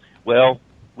 Well,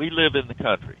 we live in the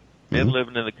country. Been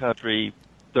living in the country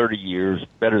 30 years,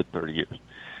 better than 30 years.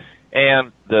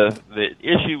 And the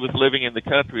issue with living in the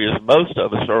country is most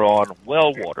of us are on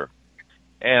well water.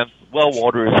 And well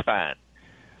water is fine.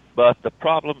 But the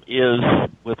problem is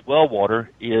with well water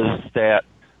is that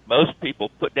most people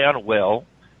put down a well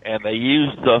and they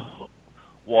use the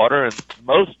water, and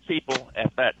most people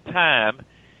at that time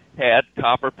had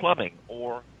copper plumbing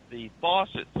or the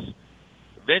faucets.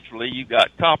 Eventually you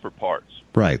got copper parts.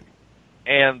 Right.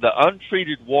 And the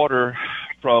untreated water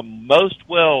from most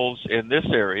wells in this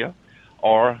area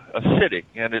are acidic,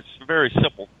 and it's a very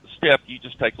simple step. You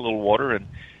just take a little water and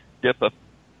dip a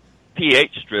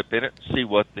pH strip in it and see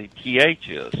what the pH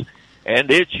is. And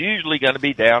it's usually going to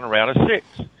be down around a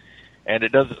 6. And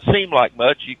it doesn't seem like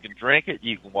much. You can drink it,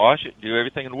 you can wash it, do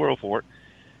everything in the world for it.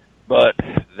 But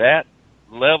that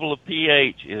level of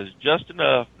pH is just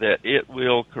enough that it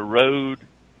will corrode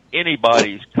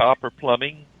anybody's copper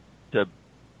plumbing to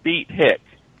beat heck.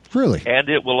 Really? And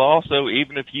it will also,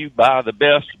 even if you buy the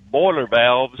best boiler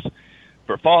valves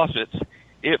for faucets,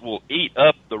 it will eat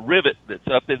up the rivet that's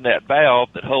up in that valve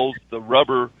that holds the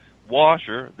rubber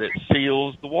washer that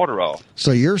seals the water off.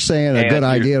 So you're saying a good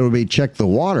idea would be check the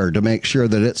water to make sure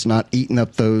that it's not eating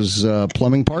up those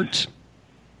plumbing parts?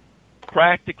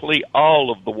 Practically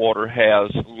all of the water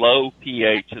has low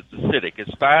pH. It's acidic.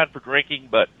 It's fine for drinking,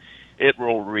 but it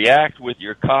will react with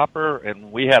your copper.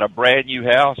 And we had a brand new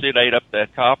house. It ate up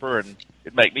that copper, and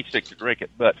it'd make me sick to drink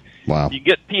it. But wow. You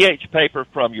get pH paper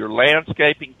from your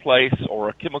landscaping place or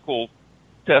a chemical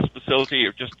test facility,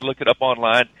 or just look it up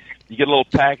online. You get a little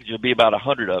package. It'll be about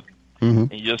 100 of them.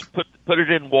 And you just put it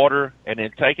in water and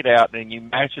then take it out, and then you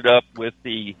match it up with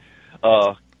the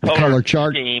color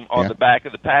chart scheme on the back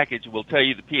of the package. Will tell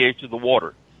you the pH of the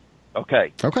water.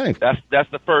 Okay. That's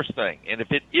the first thing. And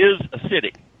if it is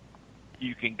acidic,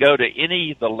 you can go to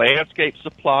any of the landscape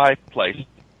supply places.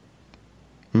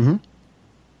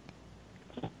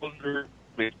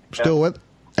 Still with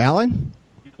Alan?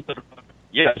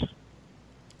 Yes.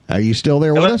 Are you still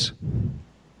there with us?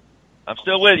 I'm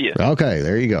still with you. Okay,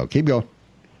 there you go. Keep going.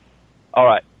 All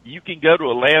right. You can go to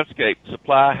a landscape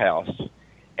supply house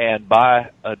and buy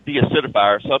a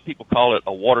deacidifier. Some people call it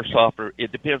a water softener.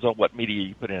 It depends on what media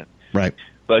you put in. Right.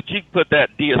 But you can put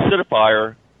that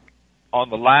deacidifier on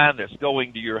the line that's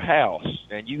going to your house,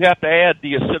 and you have to add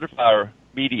deacidifier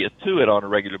media to it on a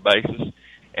regular basis.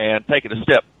 And take it a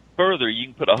step further, you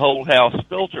can put a whole house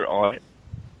filter on it,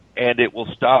 and it will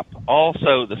stop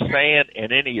also the sand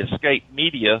and any escape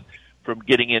media from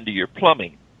getting into your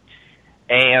plumbing.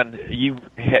 And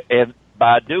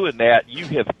by doing that, you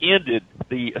have ended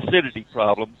the acidity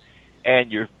problem,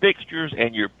 and your fixtures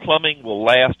and your plumbing will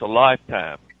last a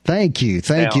lifetime. Thank you,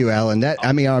 Alan.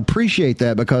 I appreciate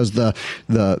that, because the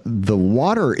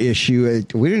water issue,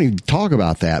 we didn't even talk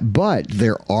about that, but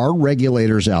there are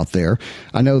regulators out there.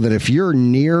 I know that if you're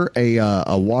near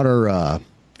a water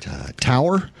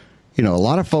tower, a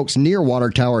lot of folks near water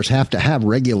towers have to have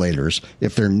regulators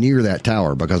if they're near that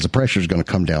tower, because the pressure is going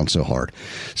to come down so hard.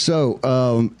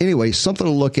 So anyway, something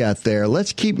to look at there.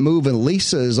 Let's keep moving.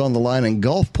 Lisa is on the line in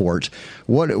Gulfport.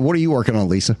 What are you working on,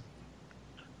 Lisa?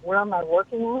 Where am I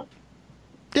working at?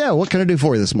 Yeah, what can I do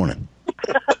for you this morning?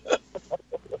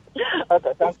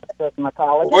 Okay, thanks for taking my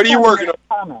call. What are you working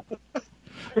on?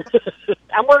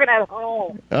 I'm working at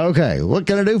home. Okay, what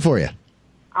can I do for you?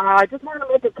 I just want to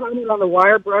make a comment on the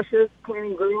wire brushes,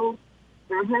 cleaning grills.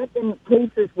 There have been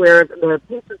cases where the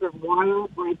pieces of wire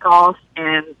break off,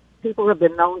 and people have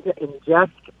been known to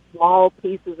ingest small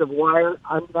pieces of wire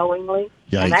unknowingly.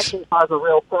 Yikes. And that can cause a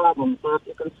real problem. So if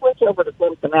you can switch over to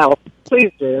something else,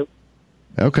 please do.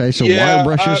 Okay, so wire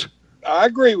brushes. I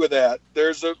agree with that.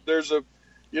 There's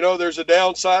a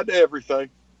downside to everything.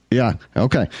 Yeah.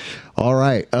 Okay. All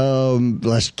right.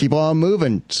 Let's keep on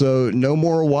moving. So no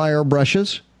more wire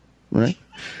brushes, right?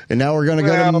 And now we're going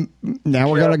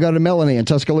to go to Melanie in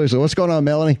Tuscaloosa. What's going on,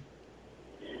 Melanie?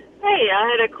 Hey,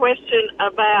 I had a question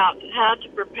about how to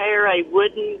prepare a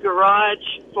wooden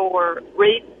garage for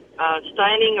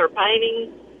staining or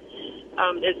painting.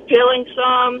 It's peeling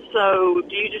some, so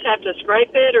do you just have to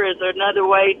scrape it, or is there another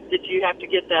way that you have to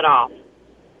get that off?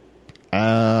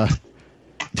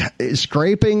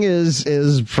 Scraping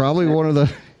is probably one of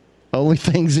the only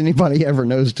things anybody ever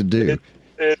knows to do.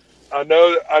 I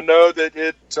know that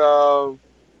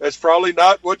That's probably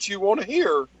not what you want to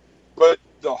hear, but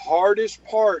the hardest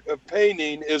part of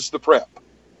painting is the prep.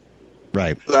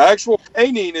 Right. The actual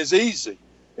painting is easy.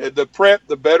 The prep,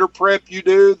 the better prep you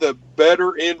do, the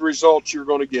better end results you're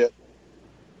going to get.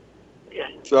 Yeah.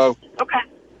 So. Okay.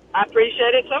 I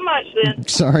appreciate it so much then.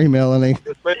 Sorry, Melanie.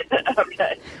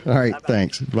 Okay. All right. Bye-bye.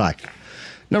 Thanks. Bye.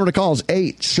 Number to call is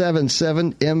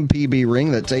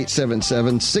 877-MPB-RING. That's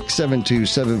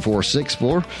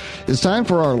 877-672-7464. It's time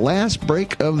for our last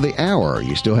break of the hour.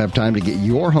 You still have time to get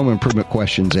your home improvement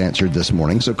questions answered this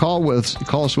morning. So call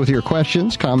us with your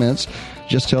questions, comments.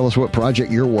 Just tell us what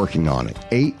project you're working on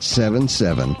at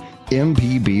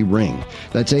 877-MPB-RING.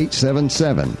 That's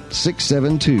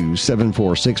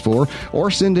 877-672-7464. Or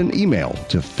send an email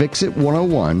to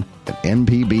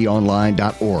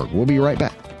fixit101@mpbonline.org. We'll be right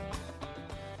back.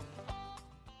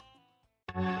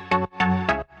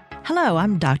 Hello,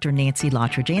 I'm Dr. Nancy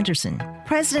Lottridge Anderson,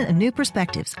 president of New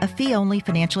Perspectives, a fee-only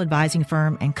financial advising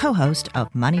firm and co-host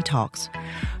of Money Talks.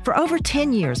 For over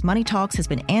 10 years, Money Talks has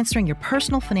been answering your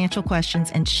personal financial questions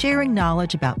and sharing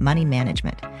knowledge about money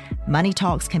management. Money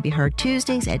Talks can be heard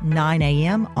Tuesdays at 9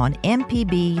 a.m. on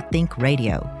MPB Think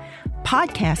Radio.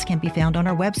 Podcasts can be found on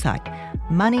our website,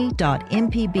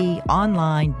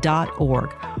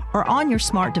 money.mpbonline.org, or on your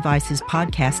smart device's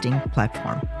podcasting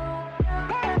platform.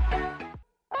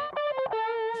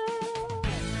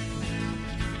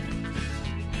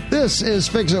 This is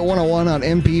Fix It 101 on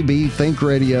MPB Think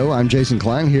Radio. I'm Jason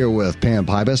Klein here with Pam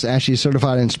Pybus, ASHI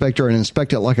certified inspector and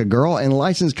Inspect It Like a Girl, and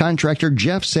licensed contractor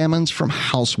Jeff Sammons from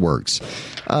Houseworks.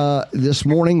 This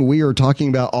morning we are talking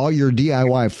about all your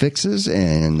DIY fixes,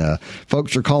 and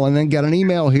folks are calling in. Got an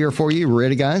email here for you.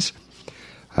 Ready, guys?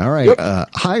 All right. Yep.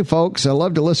 Hi, folks. I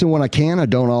love to listen when I can. I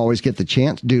don't always get the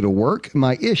chance due to work.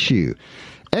 My issue.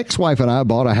 Ex-wife and I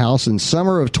bought a house in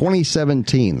summer of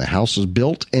 2017. The house was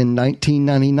built in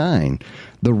 1999.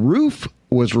 The roof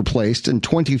was replaced in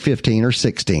 2015 or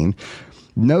 16.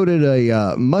 Noted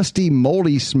a musty,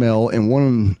 moldy smell in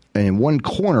one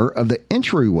corner of the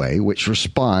entryway, which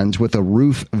responds with a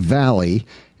roof valley,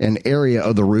 an area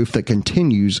of the roof that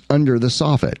continues under the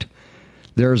soffit.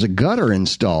 There's a gutter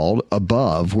installed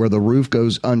above where the roof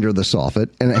goes under the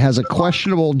soffit, and it has a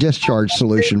questionable discharge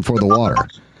solution for the water.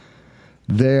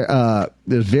 There's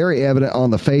very evident on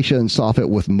the fascia and soffit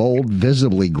with mold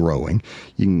visibly growing.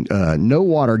 No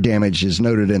water damage is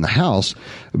noted in the house,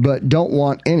 but don't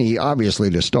want any, obviously,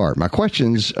 to start. My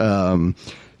questions,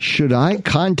 should I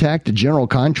contact a general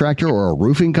contractor or a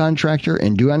roofing contractor?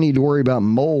 And do I need to worry about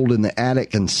mold in the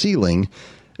attic and ceiling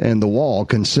and the wall,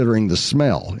 considering the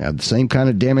smell? I have the same kind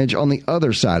of damage on the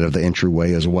other side of the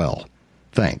entryway as well.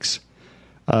 Thanks.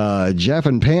 Jeff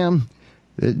and Pam,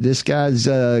 this guy's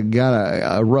got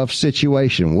a rough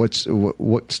situation. What's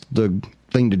the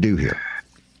thing to do here?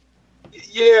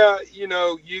 Yeah,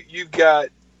 you've got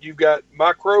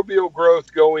microbial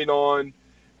growth going on,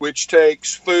 which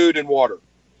takes food and water.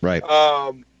 Right.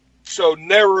 So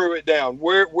narrow it down.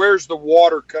 Where's the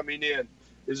water coming in?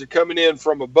 Is it coming in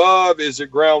from above? Is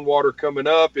it groundwater coming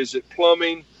up? Is it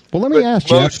plumbing? Well, let me ask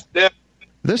Jeff.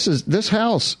 This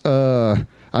house.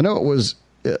 I know it was.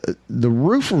 The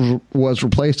roof was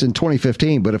replaced in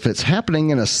 2015, but if it's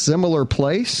happening in a similar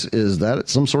place, is that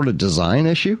some sort of design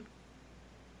issue?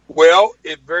 Well,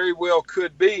 it very well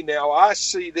could be. Now, I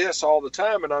see this all the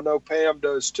time, and I know Pam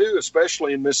does too,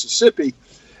 especially in Mississippi.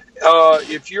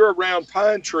 If you're around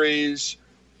pine trees,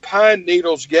 pine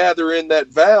needles gather in that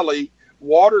valley.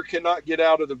 Water cannot get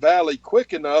out of the valley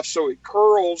quick enough, so it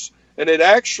curls, and it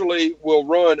actually will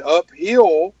run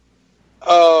uphill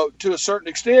to a certain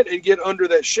extent and get under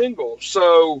that shingle.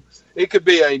 So it could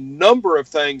be a number of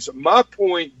things. My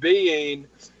point being,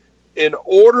 in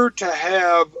order to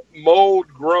have mold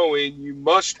growing, you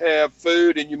must have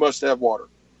food and you must have water.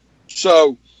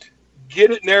 So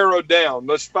get it narrowed down.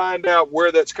 Let's find out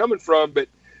where that's coming from. But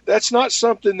that's not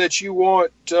something that you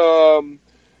want.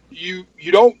 You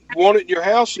don't want it in your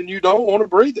house, and you don't want to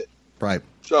breathe it. Right.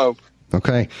 So.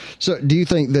 Okay. So do you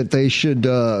think that they should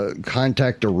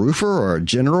contact a roofer or a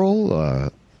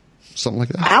general, something like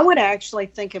that? I would actually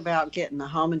think about getting a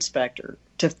home inspector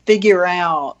to figure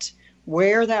out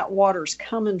where that water's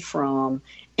coming from,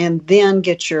 and then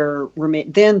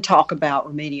then talk about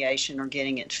remediation or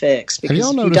getting it fixed. Because have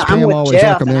y'all noticed Pam always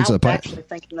recommends a pipe? I'm actually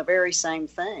thinking the very same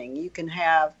thing.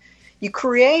 You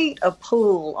create a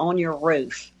pool on your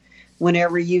roof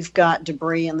whenever you've got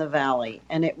debris in the valley,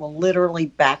 and it will literally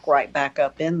back right back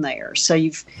up in there. So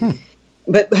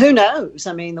But who knows?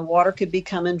 I mean, the water could be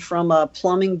coming from a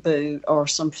plumbing boot or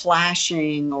some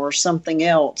flashing or something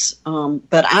else.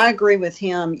 But I agree with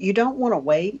him. You don't want to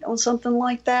wait on something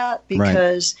like that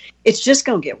because it's just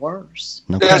going to get worse.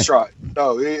 Okay. That's right.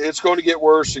 No, it's going to get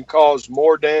worse and cause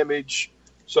more damage.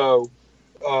 So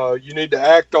you need to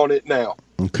act on it now.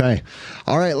 Okay.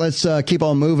 All right, let's keep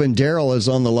on moving. Daryl is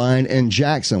on the line in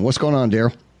Jackson. What's going on,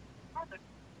 Daryl?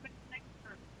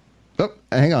 Oh,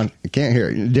 hang on. I can't hear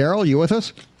you. Daryl, you with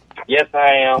us? Yes,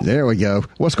 I am. There we go.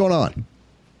 What's going on?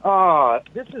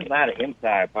 This is not an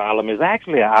inside problem. It's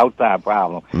actually an outside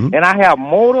problem. Mm-hmm. And I have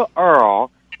motor oil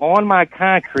on my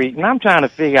concrete, and I'm trying to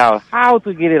figure out how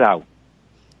to get it out.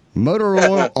 Motor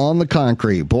oil on the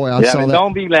concrete. Boy, I saw that.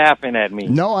 Don't be laughing at me.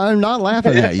 No, I'm not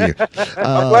laughing at you.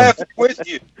 I'm laughing with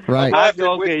you. Right.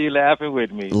 Okay, you're laughing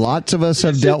with me. Lots of us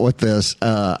have dealt with this.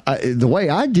 The way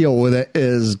I deal with it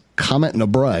is comment in a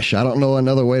brush. I don't know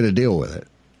another way to deal with it.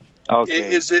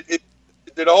 Okay. Is it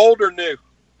old or new?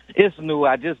 It's new.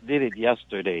 I just did it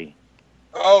yesterday.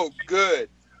 Oh, good.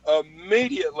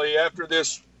 Immediately after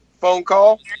this phone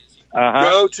call,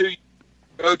 go to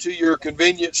your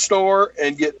convenience store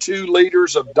and get 2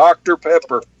 liters of Dr.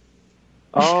 Pepper.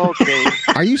 Okay.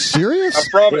 Are you serious? I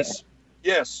promise.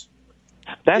 Yes.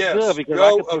 That's good because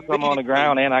I could put some on the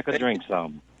ground and I could drink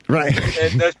some. Right.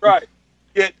 And that's right.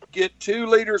 Get 2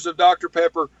 liters of Dr.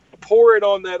 Pepper, pour it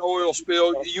on that oil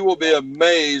spill. You will be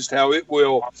amazed how it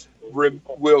will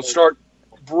start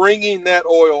bringing that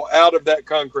oil out of that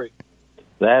concrete.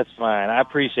 That's fine. I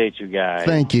appreciate you guys.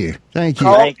 Thank you.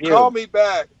 Call me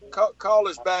back. Call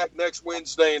us back next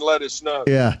Wednesday and let us know.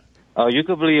 Yeah. Oh, you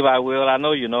can believe I will. I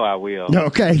know you know I will.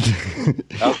 Okay.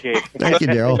 Okay. Thank you,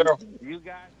 Daryl. You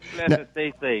guys be blessed and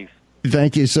stay safe.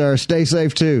 Thank you, sir. Stay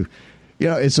safe, too. You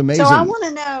know, it's amazing. So I want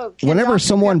to know, whenever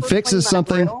someone fixes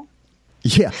something,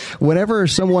 whenever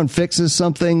someone fixes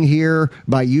something here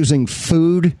by using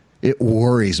food, it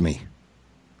worries me.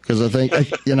 Because I think,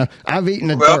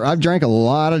 I've drank a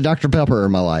lot of Dr. Pepper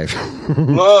in my life.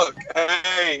 Look,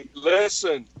 hey,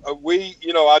 listen,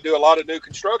 I do a lot of new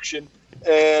construction,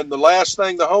 and the last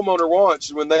thing the homeowner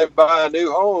wants when they buy a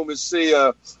new home is see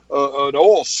an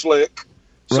oil slick.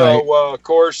 Right. So, of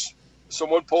course,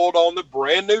 someone pulled on the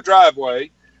brand new driveway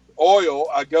oil.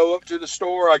 I go up to the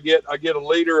store, I get a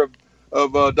liter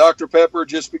of Dr. Pepper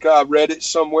just because I read it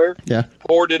somewhere. Yeah.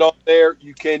 Poured it on there.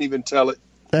 You can't even tell it.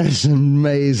 That's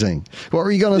amazing. What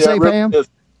were you going to say, Pam?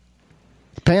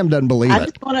 Pam doesn't believe it. I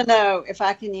just want to know if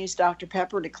I can use Dr.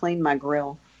 Pepper to clean my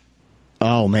grill.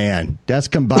 Oh, man. That's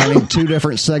combining 2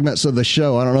 different segments of the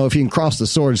show. I don't know if you can cross the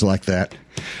swords like that.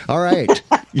 All right.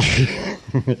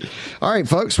 All right,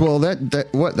 folks. Well,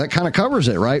 that kind of covers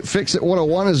it, right? Fix It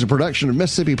 101 is a production of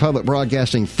Mississippi Public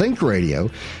Broadcasting Think Radio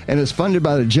and is funded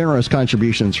by the generous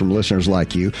contributions from listeners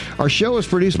like you. Our show is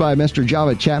produced by Mr.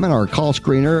 Javed Chapman. Our call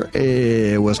screener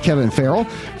was Kevin Farrell.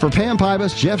 For Pam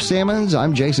Pybus, Jeff Sammons,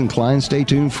 I'm Jason Klein. Stay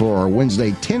tuned for our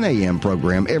Wednesday 10 a.m.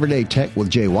 program, Everyday Tech with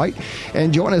Jay White.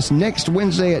 And join us next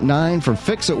Wednesday at 9 for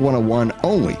Fix It 101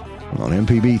 only on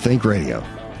MPB Think Radio.